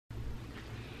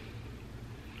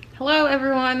Hello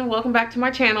everyone, welcome back to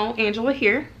my channel. Angela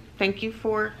here. Thank you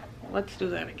for, let's do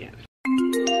that again.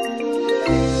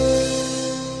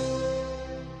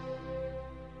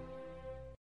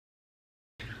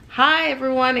 Hi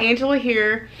everyone, Angela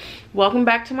here. Welcome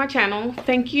back to my channel.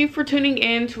 Thank you for tuning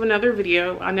in to another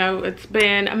video. I know it's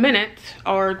been a minute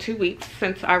or 2 weeks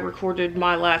since I recorded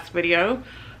my last video.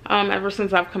 Ever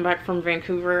since I've come back from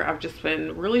Vancouver, I've just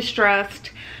been really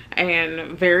stressed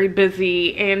and very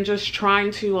busy and just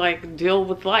trying to like deal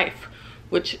with life,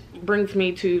 which brings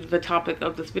me to the topic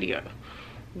of this video.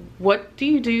 What do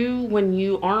you do when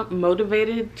you aren't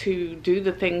motivated to do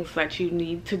the things that you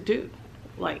need to do?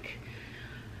 Like,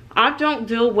 I don't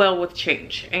deal well with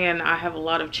change, and I have a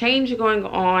lot of change going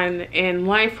on in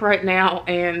life right now,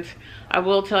 and I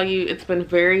will tell you it's been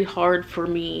very hard for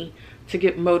me to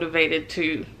get motivated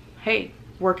to, hey,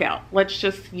 work out. Let's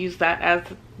just use that as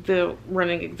the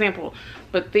running example.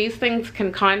 But these things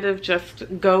can kind of just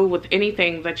go with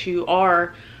anything that you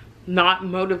are not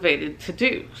motivated to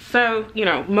do. So, you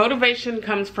know, motivation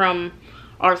comes from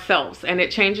ourselves, and it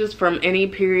changes from any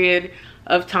period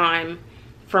of time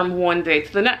from one day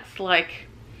to the next. Like,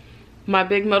 my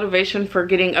big motivation for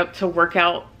getting up to work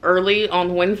out early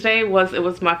on Wednesday was it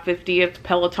was my 50th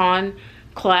Peloton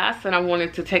class, and I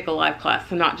wanted to take a live class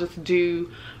and not just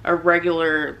do a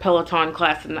regular Peloton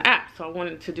class in the app. So I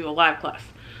wanted to do a live class.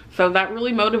 So that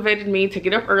really motivated me to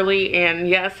get up early, and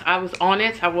yes, I was on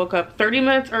it. I woke up 30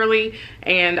 minutes early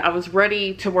and I was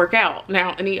ready to work out.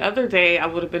 Now, any other day I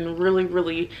would have been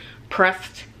really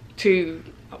pressed to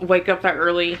wake up that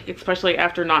early, especially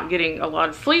after not getting a lot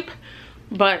of sleep.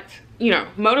 But you know,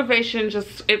 motivation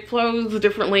just, it flows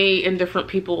differently in different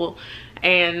people,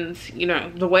 and you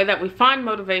know, the way that we find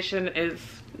motivation is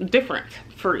different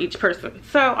for each person.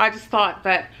 So I just thought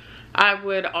that I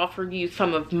would offer you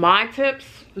some of my tips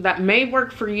that may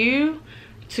work for you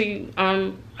to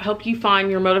help you find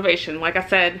your motivation. Like I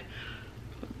said,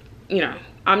 you know,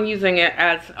 I'm using it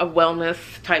as a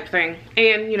wellness type thing,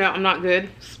 and you know, I'm not good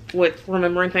with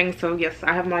remembering things, so yes,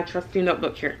 I have my trusty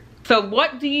notebook here. So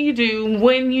what do you do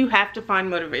when you have to find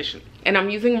motivation? And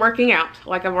I'm using working out,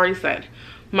 like I've already said.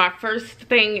 My first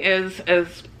thing is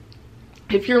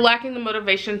if you're lacking the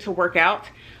motivation to work out,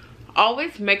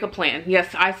 always make a plan. Yes,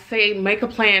 I say make a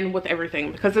plan with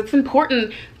everything, because it's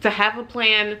important to have a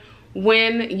plan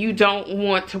when you don't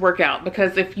want to work out.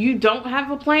 Because if you don't have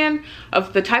a plan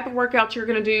of the type of workouts you're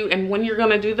going to do and when you're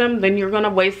going to do them, then you're going to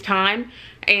waste time,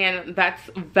 and that's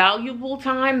valuable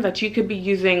time that you could be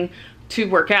using to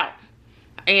work out,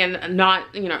 and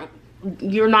not, you know,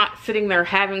 you're not sitting there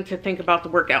having to think about the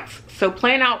workouts. So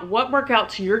plan out what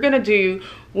workouts you're going to do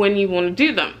when you want to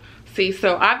do them. See,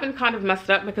 so I've been kind of messed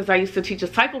up because I used to teach a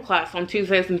cycle class on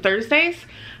Tuesdays and Thursdays,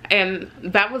 and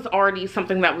that was already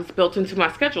something that was built into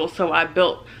my schedule. So I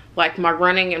built like my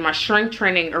running and my strength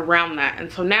training around that.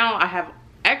 And so now I have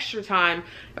extra time,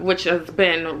 which has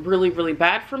been really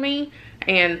bad for me,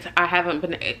 and I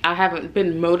haven't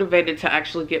been motivated to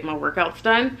actually get my workouts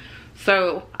done.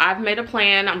 So I've made a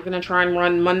plan. I'm going to try and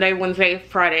run Monday, Wednesday,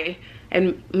 Friday,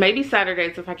 and maybe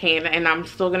Saturdays if I can, and I'm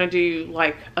still going to do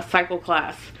like a cycle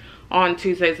class on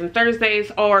Tuesdays and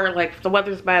Thursdays, or like if the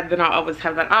weather's bad, then I always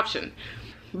have that option.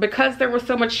 Because there was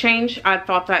so much change, I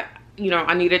thought that, you know,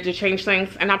 I needed to change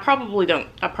things, and I probably don't.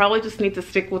 I probably just need to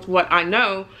stick with what I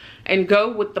know and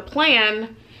go with the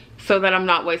plan so that I'm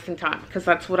not wasting time, because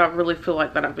that's what I really feel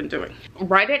like that I've been doing.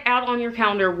 Write it out on your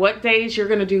calendar what days you're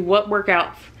gonna do what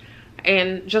workouts,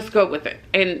 and just go with it.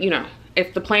 And you know,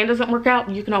 if the plan doesn't work out,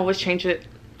 you can always change it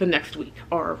the next week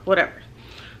or whatever.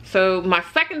 So my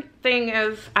second thing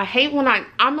is, I hate when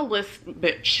I'm a list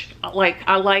bitch. Like,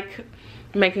 I like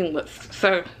making lists.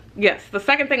 So yes, the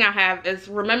second thing I have is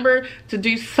remember to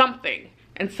do something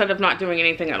instead of not doing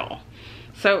anything at all.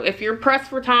 So if you're pressed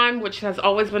for time, which has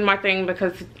always been my thing,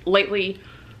 because lately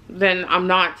then I'm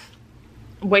not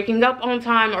waking up on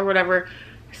time or whatever.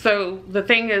 So the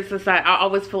thing is that I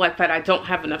always feel like that I don't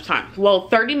have enough time. Well,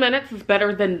 30 minutes is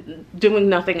better than doing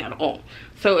nothing at all.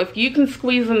 So if you can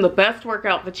squeeze in the best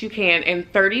workout that you can in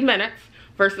 30 minutes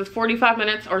versus 45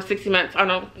 minutes or 60 minutes. I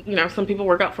know, you know, some people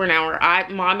work out for an hour.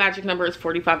 My magic number is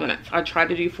 45 minutes. I try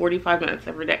to do 45 minutes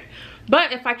every day.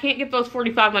 But if I can't get those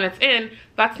 45 minutes in,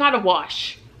 that's not a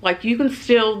wash. Like, you can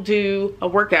still do a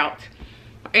workout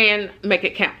and make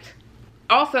it count.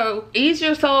 Also, ease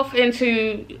yourself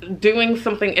into doing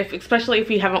something, especially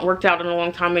if you haven't worked out in a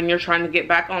long time and you're trying to get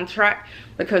back on track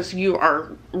because you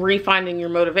are refinding your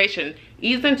motivation.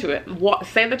 Ease into it.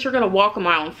 Say that you're going to walk a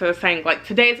mile instead of saying, like,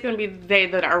 today is going to be the day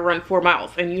that I run 4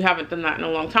 miles, and you haven't done that in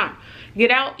a long time. Get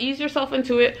out, ease yourself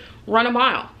into it, run a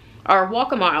mile. or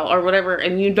walk a mile or whatever,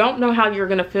 and you don't know how you're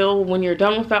gonna feel when you're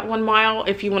done with that 1 mile,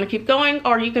 if you wanna keep going,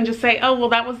 or you can just say, oh, well,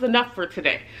 that was enough for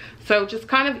today. So just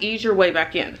kind of ease your way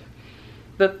back in.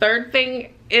 The third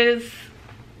thing is,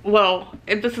 well,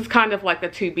 this is kind of like a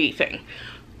 2B thing.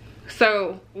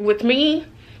 So with me,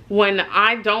 when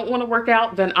I don't want to work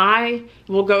out, then I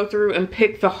will go through and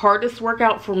pick the hardest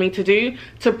workout for me to do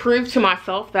to prove to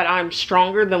myself that I'm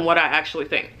stronger than what I actually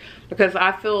think. Because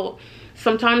I feel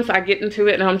sometimes I get into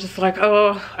it and I'm just like,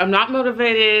 oh, I'm not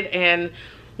motivated. And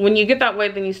when you get that way,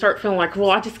 then you start feeling like,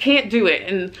 well, I just can't do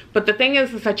it. But the thing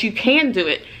is that you can do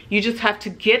it. You just have to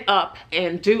get up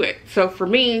and do it. So for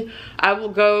me, I will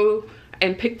go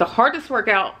and pick the hardest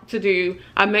workout to do.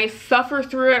 I may suffer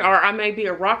through it, or I may be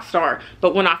a rock star,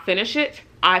 but when I finish it,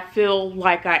 I feel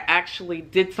like I actually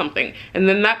did something. And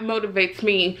then that motivates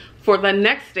me for the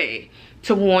next day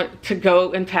to want to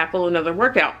go and tackle another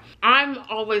workout. I'm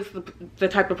always the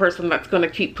type of person that's gonna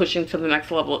keep pushing to the next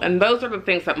level. And those are the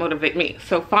things that motivate me.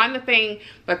 So find the thing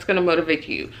that's gonna motivate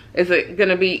you. Is it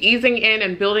gonna be easing in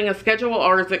and building a schedule,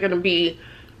 or is it gonna be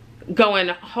going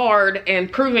hard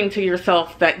and proving to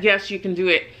yourself that yes, you can do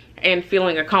it and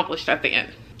feeling accomplished at the end?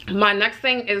 My next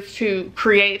thing is to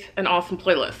create an awesome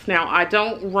playlist. Now, I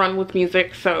don't run with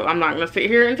music, so I'm not gonna sit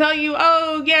here and tell you,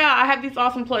 oh yeah, I have these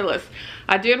awesome playlists.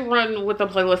 I did run with a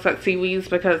playlist at Seaweeds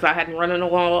because I hadn't run in a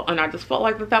while, and I just felt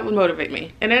like that would motivate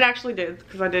me. And it actually did,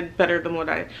 because I did better than what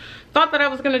I thought that I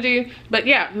was gonna do. But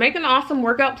yeah, make an awesome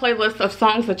workout playlist of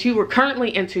songs that you were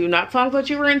currently into, not songs that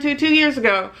you were into 2 years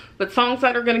ago, but songs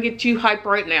that are gonna get you hype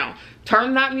right now.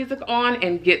 Turn that music on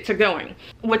and get to going.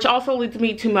 Which also leads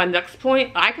me to my next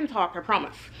point. I can talk, I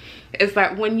promise. Is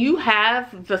that when you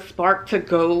have the spark to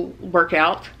go work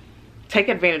out, take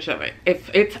advantage of it. If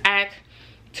it's at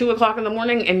 2 o'clock in the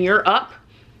morning and you're up,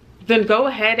 then go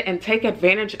ahead and take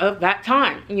advantage of that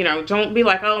time. You know, don't be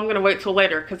like, oh, I'm gonna wait till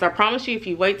later, because I promise you, if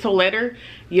you wait till later,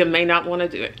 you may not want to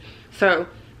do it. So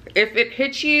if it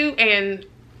hits you and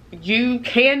you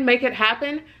can make it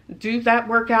happen, do that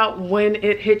workout when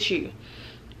it hits you,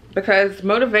 because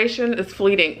motivation is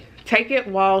fleeting. Take it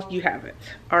while you have it.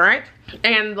 All right.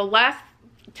 And the last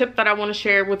tip that I want to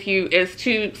share with you is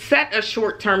to set a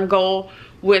short-term goal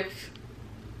with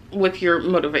your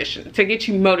motivation, to get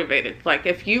you motivated. Like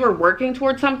if you are working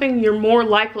towards something, you're more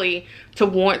likely to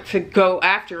want to go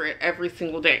after it every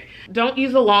single day. Don't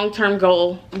use a long-term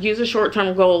goal, use a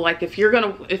short-term goal. Like if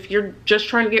you're just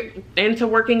trying to get into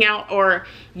working out, or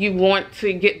you want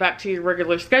to get back to your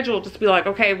regular schedule, just be like,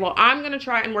 okay, well, I'm gonna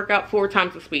try and work out 4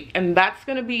 times this week, and that's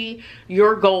gonna be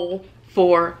your goal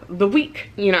for the week.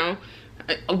 You know,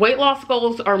 weight loss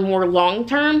goals are more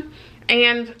long-term,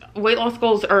 and weight loss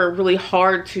goals are really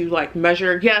hard to like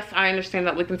measure. Yes, I understand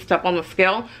that we can step on the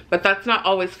scale, but that's not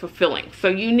always fulfilling. So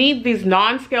you need these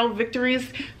non-scale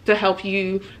victories to help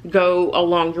you go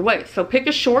along your way. So pick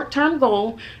a short-term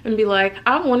goal and be like,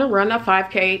 I want to run a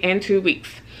 5K in 2 weeks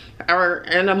or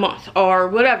in a month or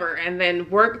whatever, and then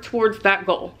work towards that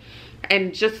goal.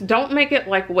 And just don't make it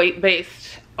like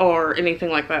weight-based or anything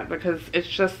like that, because it's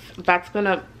just, that's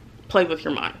gonna play with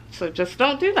your mind. So just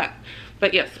don't do that.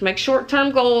 But yes, make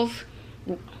short-term goals,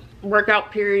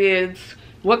 workout periods,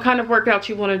 what kind of workouts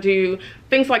you want to do,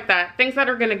 things like that, things that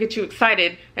are going to get you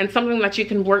excited and something that you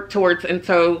can work towards. And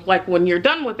so like when you're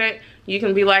done with it, you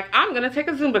can be like, I'm going to take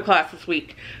a Zumba class this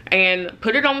week, and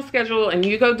put it on the schedule and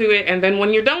you go do it. And then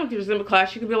when you're done with your Zumba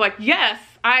class, you can be like, yes,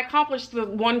 I accomplished the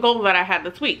one goal that I had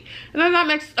this week. And then that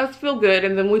makes us feel good,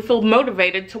 and then we feel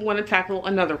motivated to want to tackle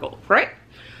another goal, right?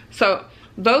 So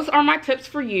those are my tips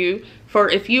for you, for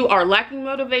if you are lacking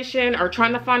motivation or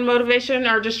trying to find motivation,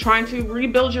 or just trying to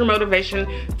rebuild your motivation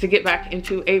to get back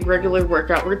into a regular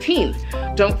workout routine.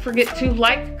 Don't forget to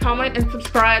like, comment, and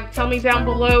subscribe. Tell me down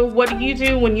below, what do you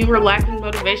do when you are lacking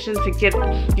motivation to get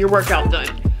your workout done?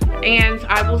 And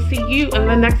I will see you in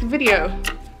the next video.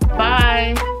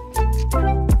 Bye.